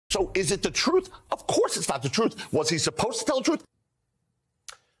So is it the truth? Of course it's not the truth. Was he supposed to tell the truth?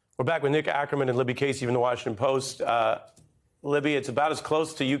 We're back with Nick Akerman and Libby Casey from the Washington Post. Libby, it's about as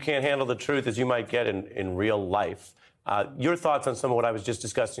close to you can't handle the truth as you might get in real life. Your thoughts on some of what I was just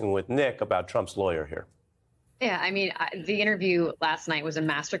discussing with Nick about Trump's lawyer here? Yeah, I mean, the interview last night was a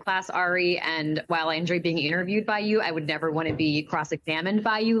masterclass, Ari, and while I enjoy being interviewed by you, I would never want to be cross-examined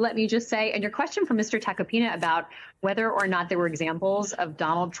by you, let me just say. And your question from Mr. Tacopina about whether or not there were examples of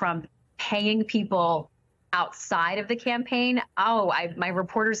Donald Trump paying people outside of the campaign. My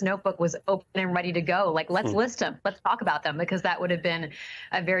reporter's notebook was open and ready to go. Like, let's list them. Let's talk about them, because that would have been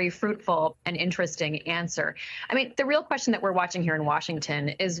a very fruitful and interesting answer. I mean, the real question that we're watching here in Washington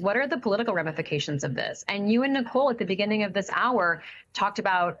is, what are the political ramifications of this? And you and Nicole at the beginning of this hour talked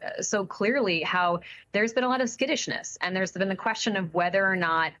about so clearly how there's been a lot of skittishness, and there's been the question of whether or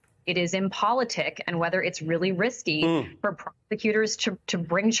not it is impolitic and whether it's really risky for prosecutors to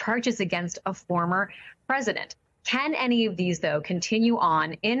bring charges against a former president. Can any of these, though, continue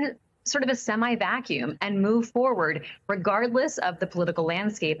on in sort of a semi-vacuum and move forward regardless of the political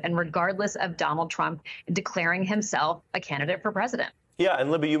landscape and regardless of Donald Trump declaring himself a candidate for president? Yeah,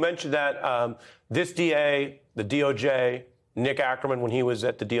 and Libby, you mentioned that this DA, the DOJ, Nick Akerman, when he was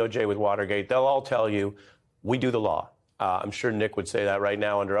at the DOJ with Watergate, they'll all tell you, we do the law. I'm sure Nick would say that right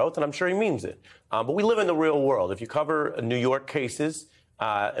now under oath, and I'm sure he means it. But we live in the real world. If you cover New York cases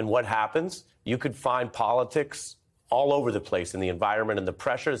and what happens, you could find politics all over the place in the environment and the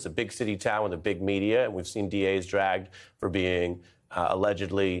pressure. It's a big city town with a big media, and we've seen DAs dragged for being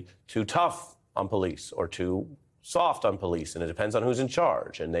allegedly too tough on police or too soft on police, and it depends on who's in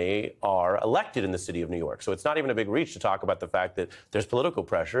charge. And they are elected in the city of New York. So it's not even a big reach to talk about the fact that there's political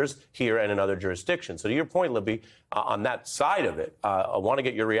pressures here and in other jurisdictions. So to your point, Libby, on that side of it, I want to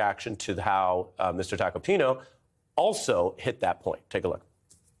get your reaction to how Mr. Tacopina also hit that point. Take a look.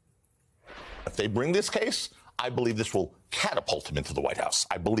 If they bring this case, I believe this will catapult him into the White House.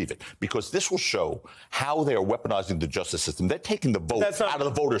 I believe it, because this will show how they are weaponizing the justice system. They're taking the vote out of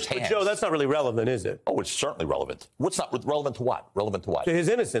the voters' hands. Joe, that's not really relevant, is it? Oh, it's certainly relevant. What's not relevant to what? Relevant to what? To his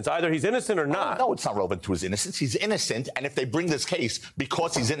innocence. Either he's innocent or not. No, it's not relevant to his innocence. He's innocent, and if they bring this case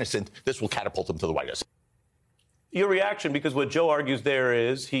because he's innocent, this will catapult him to the White House. Your reaction, because what Joe argues there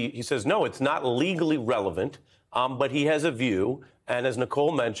is, he says, no, it's not legally relevant, but he has a view. And as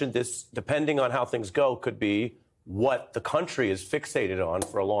Nicole mentioned, this, depending on how things go, could be what the country is fixated on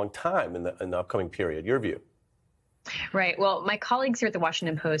for a long time in the upcoming period. Your view? Right. Well, my colleagues here at the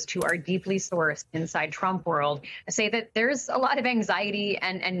Washington Post, who are deeply sourced inside Trump world, say that there's a lot of anxiety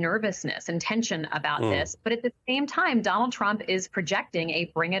and nervousness and tension about this. But at the same time, Donald Trump is projecting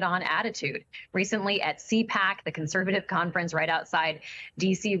a bring it on attitude. Recently at CPAC, the conservative conference right outside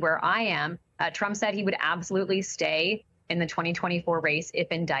D.C., where I am, Trump said he would absolutely stay in the 2024 race if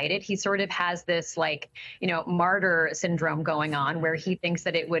indicted. He sort of has this, like, martyr syndrome going on, where he thinks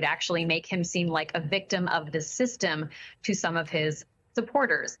that it would actually make him seem like a victim of the system to some of his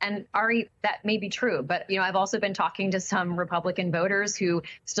supporters. And Ari, that may be true, but I've also been talking to some Republican voters who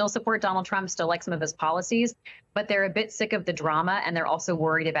still support Donald Trump, still like some of his policies, but they're a bit sick of the drama, and they're also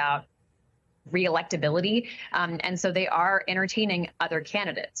worried about reelectability. And so they are entertaining other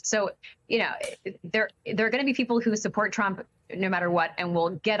candidates. So, there are going to be people who support Trump no matter what, and will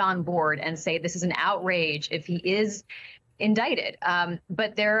get on board and say this is an outrage if he is indicted.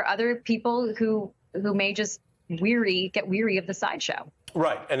 But there are other people who may just get weary of the sideshow.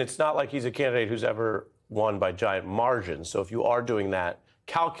 Right. And it's not like he's a candidate who's ever won by giant margins. So if you are doing that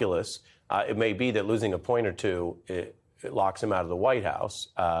calculus, it may be that losing a point or two, it locks him out of the White House.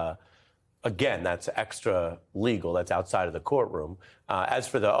 Again, that's extra legal. That's outside of the courtroom. As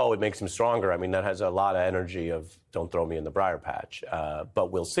for it makes him stronger, I mean, that has a lot of energy of don't throw me in the briar patch.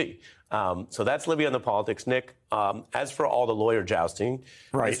 But we'll see. So that's Libby on the politics. Nick, as for all the lawyer jousting,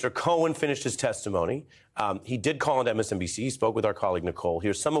 Mr. Cohen finished his testimony. He did call into MSNBC. He spoke with our colleague Nicole.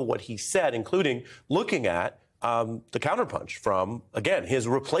 Here's some of what he said, including looking at the counterpunch from, again, his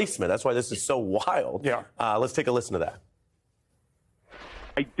replacement. That's why this is so wild. Yeah. Let's take a listen to that.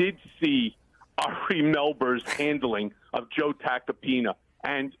 I did see Ari Melber's handling of Joe Tacopina.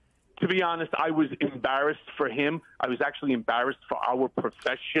 And to be honest, I was embarrassed for him. I was actually embarrassed for our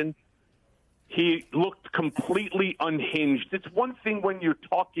profession. He looked completely unhinged. It's one thing when you're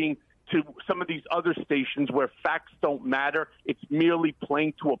talking to some of these other stations where facts don't matter. It's merely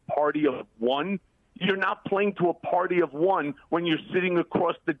playing to a party of one. You're not playing to a party of one when you're sitting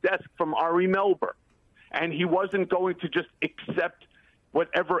across the desk from Ari Melber. And he wasn't going to just accept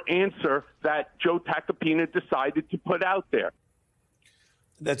whatever answer that Joe Tacopina decided to put out there.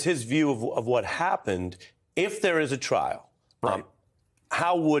 That's his view of what happened. If there is a trial,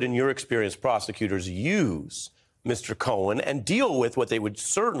 how would, in your experience, prosecutors use Mr. Cohen and deal with what they would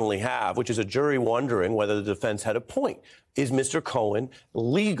certainly have, which is a jury wondering whether the defense had a point? Is Mr. Cohen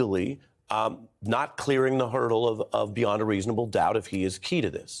legally not clearing the hurdle of beyond a reasonable doubt if he is key to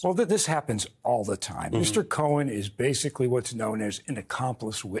this? Well, this happens all the time. Mr. Cohen is basically what's known as an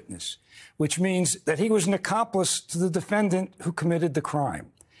accomplice witness, which means that he was an accomplice to the defendant who committed the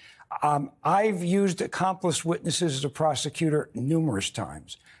crime. I've used accomplice witnesses as a prosecutor numerous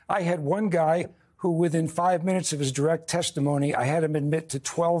times. I had one guy who, within 5 minutes of his direct testimony, I had him admit to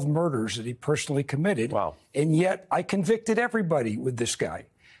 12 murders that he personally committed. Wow. And yet I convicted everybody with this guy.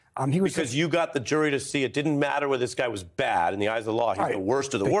 Because you got the jury to see it didn't matter whether this guy was bad in the eyes of the law. He's the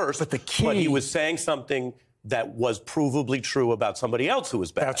worst of the worst. But the key... But he was saying something that was provably true about somebody else who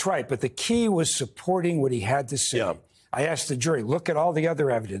was bad. That's right. But the key was supporting what he had to say. Yeah. I asked the jury, look at all the other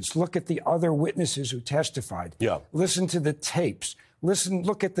evidence. Look at the other witnesses who testified. Yeah. Listen to the tapes.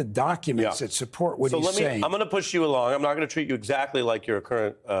 Look at the documents that support what he's saying. I'm going to push you along. I'm not going to treat you exactly like you're a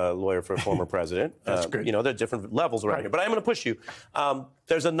current lawyer for a former president. That's good. You know, there are different levels around here. But I'm going to push you.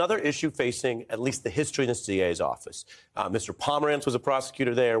 There's another issue facing at least the history in the CA's office. Mr. Pomerantz was a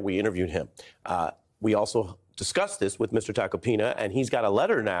prosecutor there. We interviewed him. We also discussed this with Mr. Tacopina, and he's got a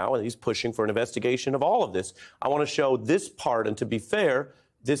letter now, and he's pushing for an investigation of all of this. I want to show this part, and to be fair,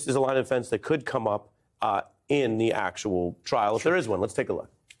 this is a line of defense that could come up in the actual trial, if there is one. Let's take a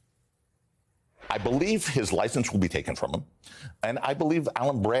look. I believe his license will be taken from him, and I believe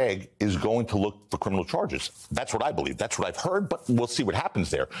Alan Bragg is going to look for criminal charges. That's what I believe. That's what I've heard, but we'll see what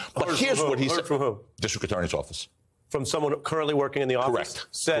happens there. But here's what he said. From who? District Attorney's Office. From someone currently working in the office? Correct.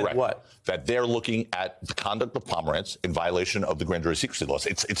 Said Correct. What? That they're looking at the conduct of Pomerantz in violation of the grand jury secrecy laws.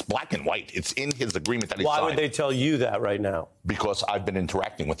 It's black and white. It's in his agreement that he signed. Why would they tell you that right now? Because I've been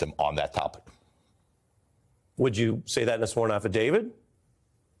interacting with him on that topic. Would you say that in a sworn affidavit?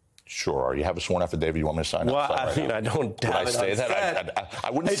 Sure. You have a sworn affidavit you want me to sign? Well, I mean, I don't have I say that? I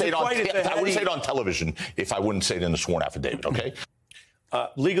wouldn't say it on. I wouldn't say it on television if I wouldn't say it in a sworn affidavit. Okay.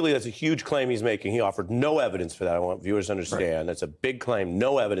 Legally, that's a huge claim he's making. He offered no evidence for that. I want viewers to understand. Right. That's a big claim.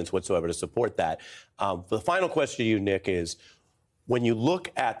 No evidence whatsoever to support that. The final question to you, Nick, is when you look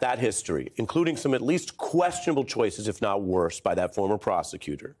at that history, including some at least questionable choices, if not worse, by that former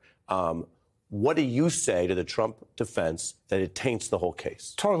prosecutor, what do you say to the Trump defense that it taints the whole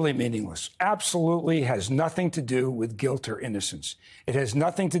case? Totally meaningless. Absolutely has nothing to do with guilt or innocence. It has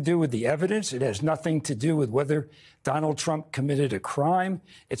nothing to do with the evidence. It has nothing to do with whether Donald Trump committed a crime.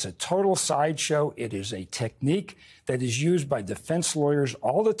 It's a total sideshow. It is a technique that is used by defense lawyers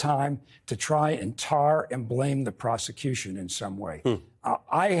all the time to try and tar and blame the prosecution in some way.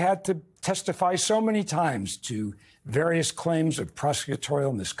 I had to testify so many times to various claims of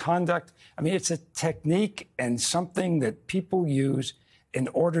prosecutorial misconduct. I mean, it's a technique and something that people use in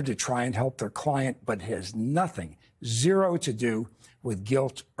order to try and help their client, but has nothing, zero to do with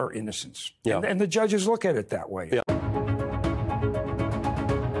guilt or innocence. Yeah. And the judges look at it that way. Yeah.